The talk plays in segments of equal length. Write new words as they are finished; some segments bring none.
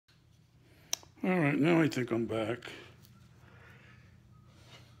All right, now I think I'm back.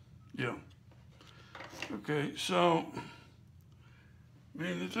 Yeah. Okay, so, I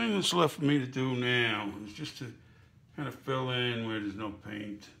mean, the thing that's left for me to do now is just to kind of fill in where there's no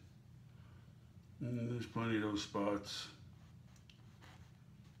paint. And there's plenty of those spots,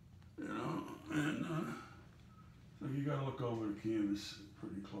 you know, and so you gotta look over the canvas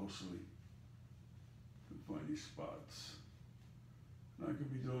pretty closely to find these spots. And I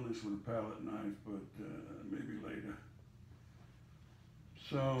could be doing this with a palette knife, but maybe later.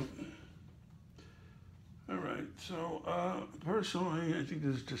 So, all right, so personally, I think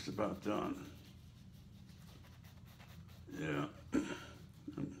this is just about done. Yeah, there's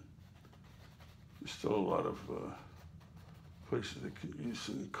still a lot of places that could use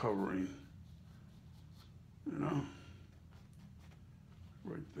some covering, you know,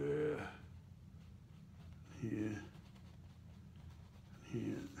 right there, here,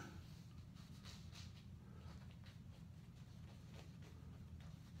 here.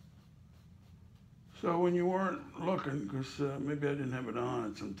 So when you weren't looking, because maybe I didn't have it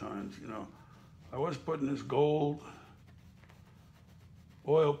on sometimes, you know, I was putting this gold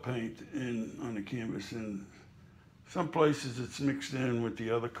oil paint in on the canvas, and some places it's mixed in with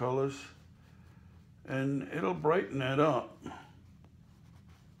the other colors, and it'll brighten that up,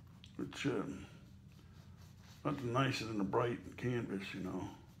 which nothing nicer than a bright canvas, you know.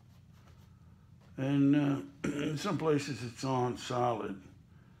 And in some places it's on solid.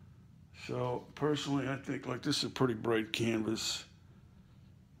 So personally, I think like this is a pretty bright canvas,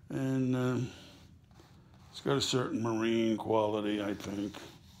 and it's got a certain marine quality, I think.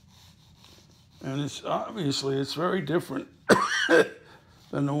 And it's obviously, it's very different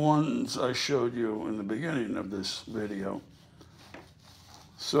than the ones I showed you in the beginning of this video.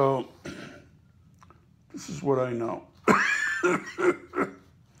 So this is what I know.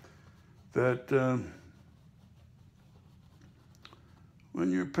 That when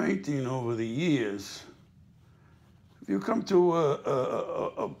you're painting over the years, if you come to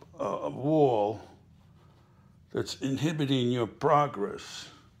a wall that's inhibiting your progress,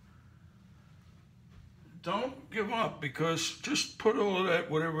 don't give up, because just put all of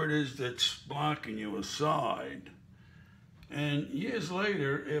that, whatever it is that's blocking you, aside. And years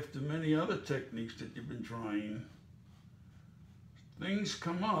later, after many other techniques that you've been trying, things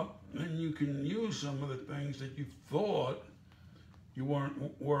come up and you can use some of the things that you thought you weren't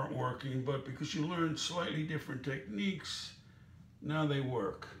working, but because you learned slightly different techniques, now they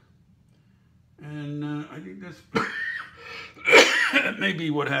work. And I think that's maybe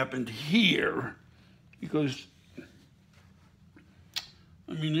what happened here, because,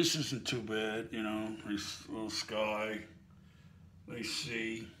 I mean, this isn't too bad, you know, nice little sky, nice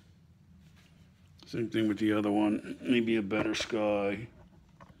sea. Same thing with the other one, maybe a better sky.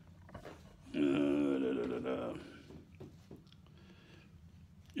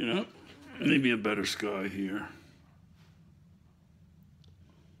 You know, maybe a better sky here.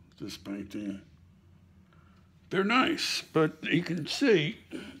 This painting. They're nice, but you can see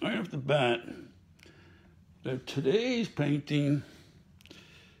right off the bat that today's painting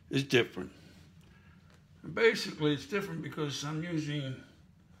is different. And basically, it's different because I'm using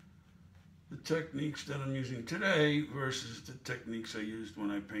the techniques that I'm using today versus the techniques I used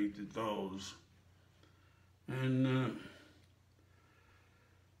when I painted those. And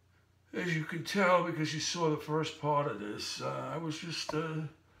as you can tell, because you saw the first part of this, I was just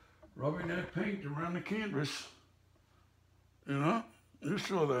rubbing that paint around the canvas. You know, you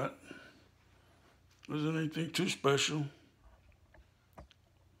saw that. Wasn't anything too special.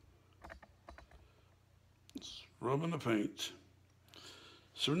 Just rubbing the paint.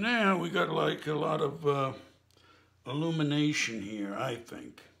 So now we got like a lot of illumination here, I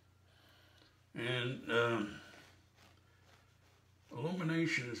think. And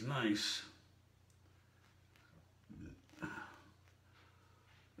illumination is nice.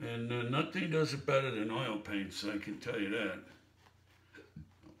 And nothing does it better than oil paints, I can tell you that.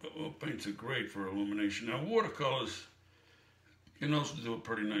 Oil paints are great for illumination. Now, watercolors can also do a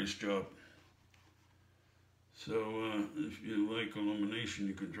pretty nice job. So if you like illumination,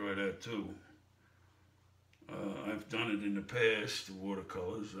 you can try that too. I've done it in the past, the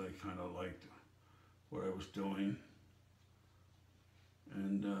watercolors. I kind of liked what I was doing.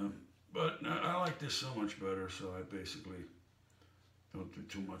 And but I like this so much better, so I basically don't do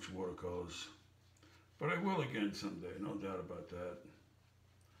too much watercolors. But I will again someday, no doubt about that.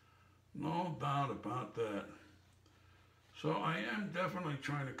 No doubt about that. So I am definitely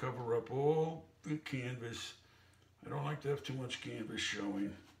trying to cover up all the canvas. I don't like to have too much canvas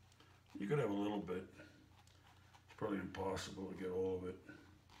showing. You could have a little bit. It's probably impossible to get all of it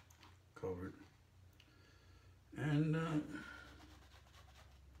covered. and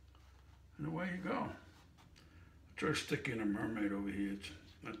away you go. Try sticking a mermaid over here. It's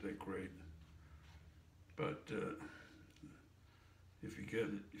not that great, but if you get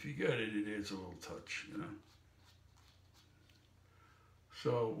it, it adds a little touch, you know.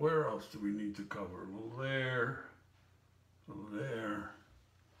 So where else do we need to cover? A little there, a little there.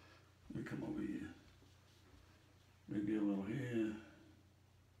 Let me come over here. Maybe a little here.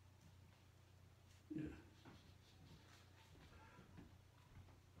 Yeah.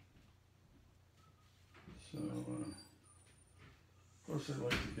 So, of course, I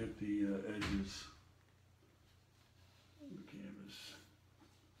like to get the edges of the canvas.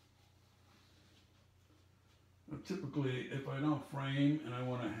 Now, typically, if I don't frame and I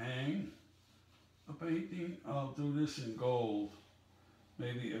want to hang a painting, I'll do this in gold.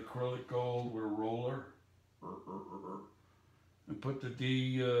 Maybe acrylic gold with a roller. And put the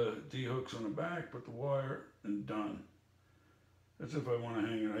D hooks on the back, put the wire, and done. That's if I want to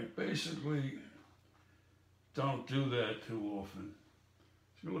hang it. I basically don't do that too often.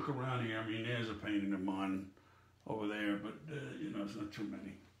 If you look around here, I mean, there's a painting of mine over there, but you know, it's not too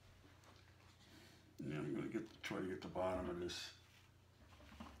many. Yeah, I'm gonna try to get the bottom of this.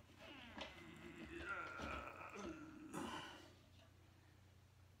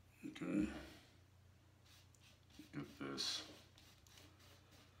 Okay. Get this.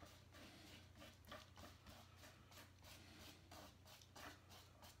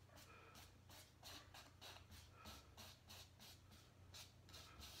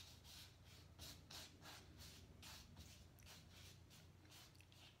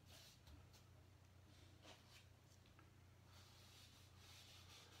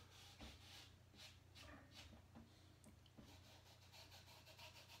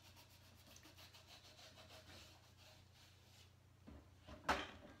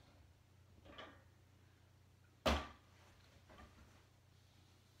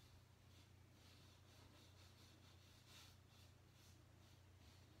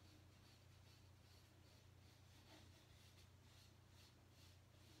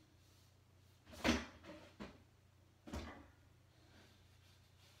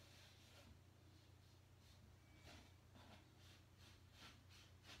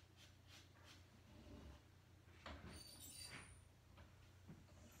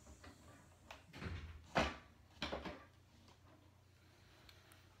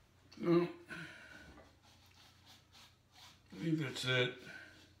 No, I think that's it.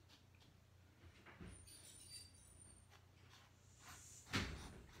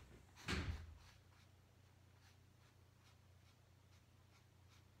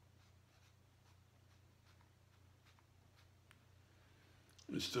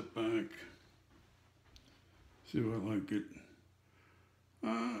 Let's step back. See if I like it.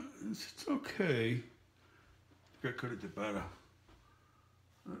 It's okay. I think I could have did better.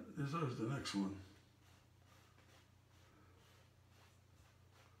 There's always the next one.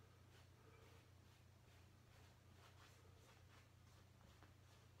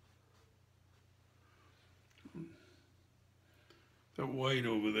 That white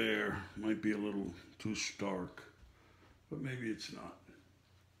over there might be a little too stark, but maybe it's not.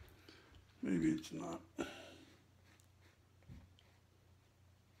 Maybe it's not.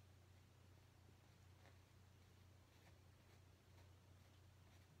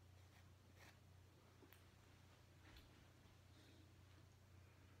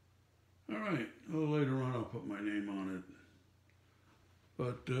 All right, a little later on I'll put my name on it,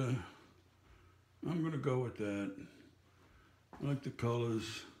 but I'm gonna go with that. I like the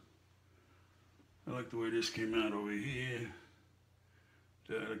colors. I like the way this came out over here.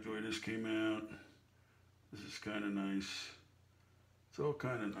 I like the way this came out. This is kind of nice. It's all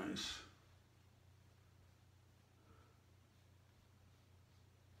kind of nice.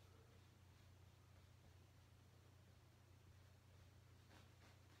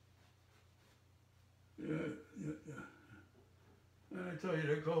 Yeah. And I tell you,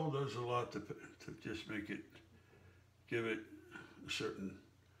 the gold does a lot to just make it, give it a certain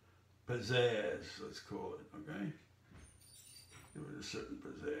pizzazz, let's call it, okay? Give it a certain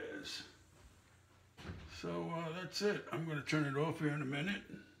pizzazz. So that's it. I'm going to turn it off here in a minute.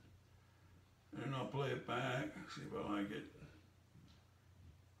 And I'll play it back, see if I like it.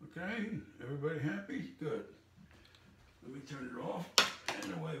 Okay, everybody happy? Good. Let me turn it off,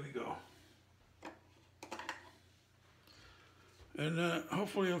 and away we go. And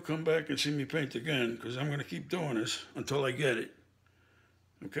hopefully you'll come back and see me paint again, because I'm going to keep doing this until I get it.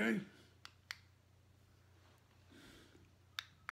 Okay?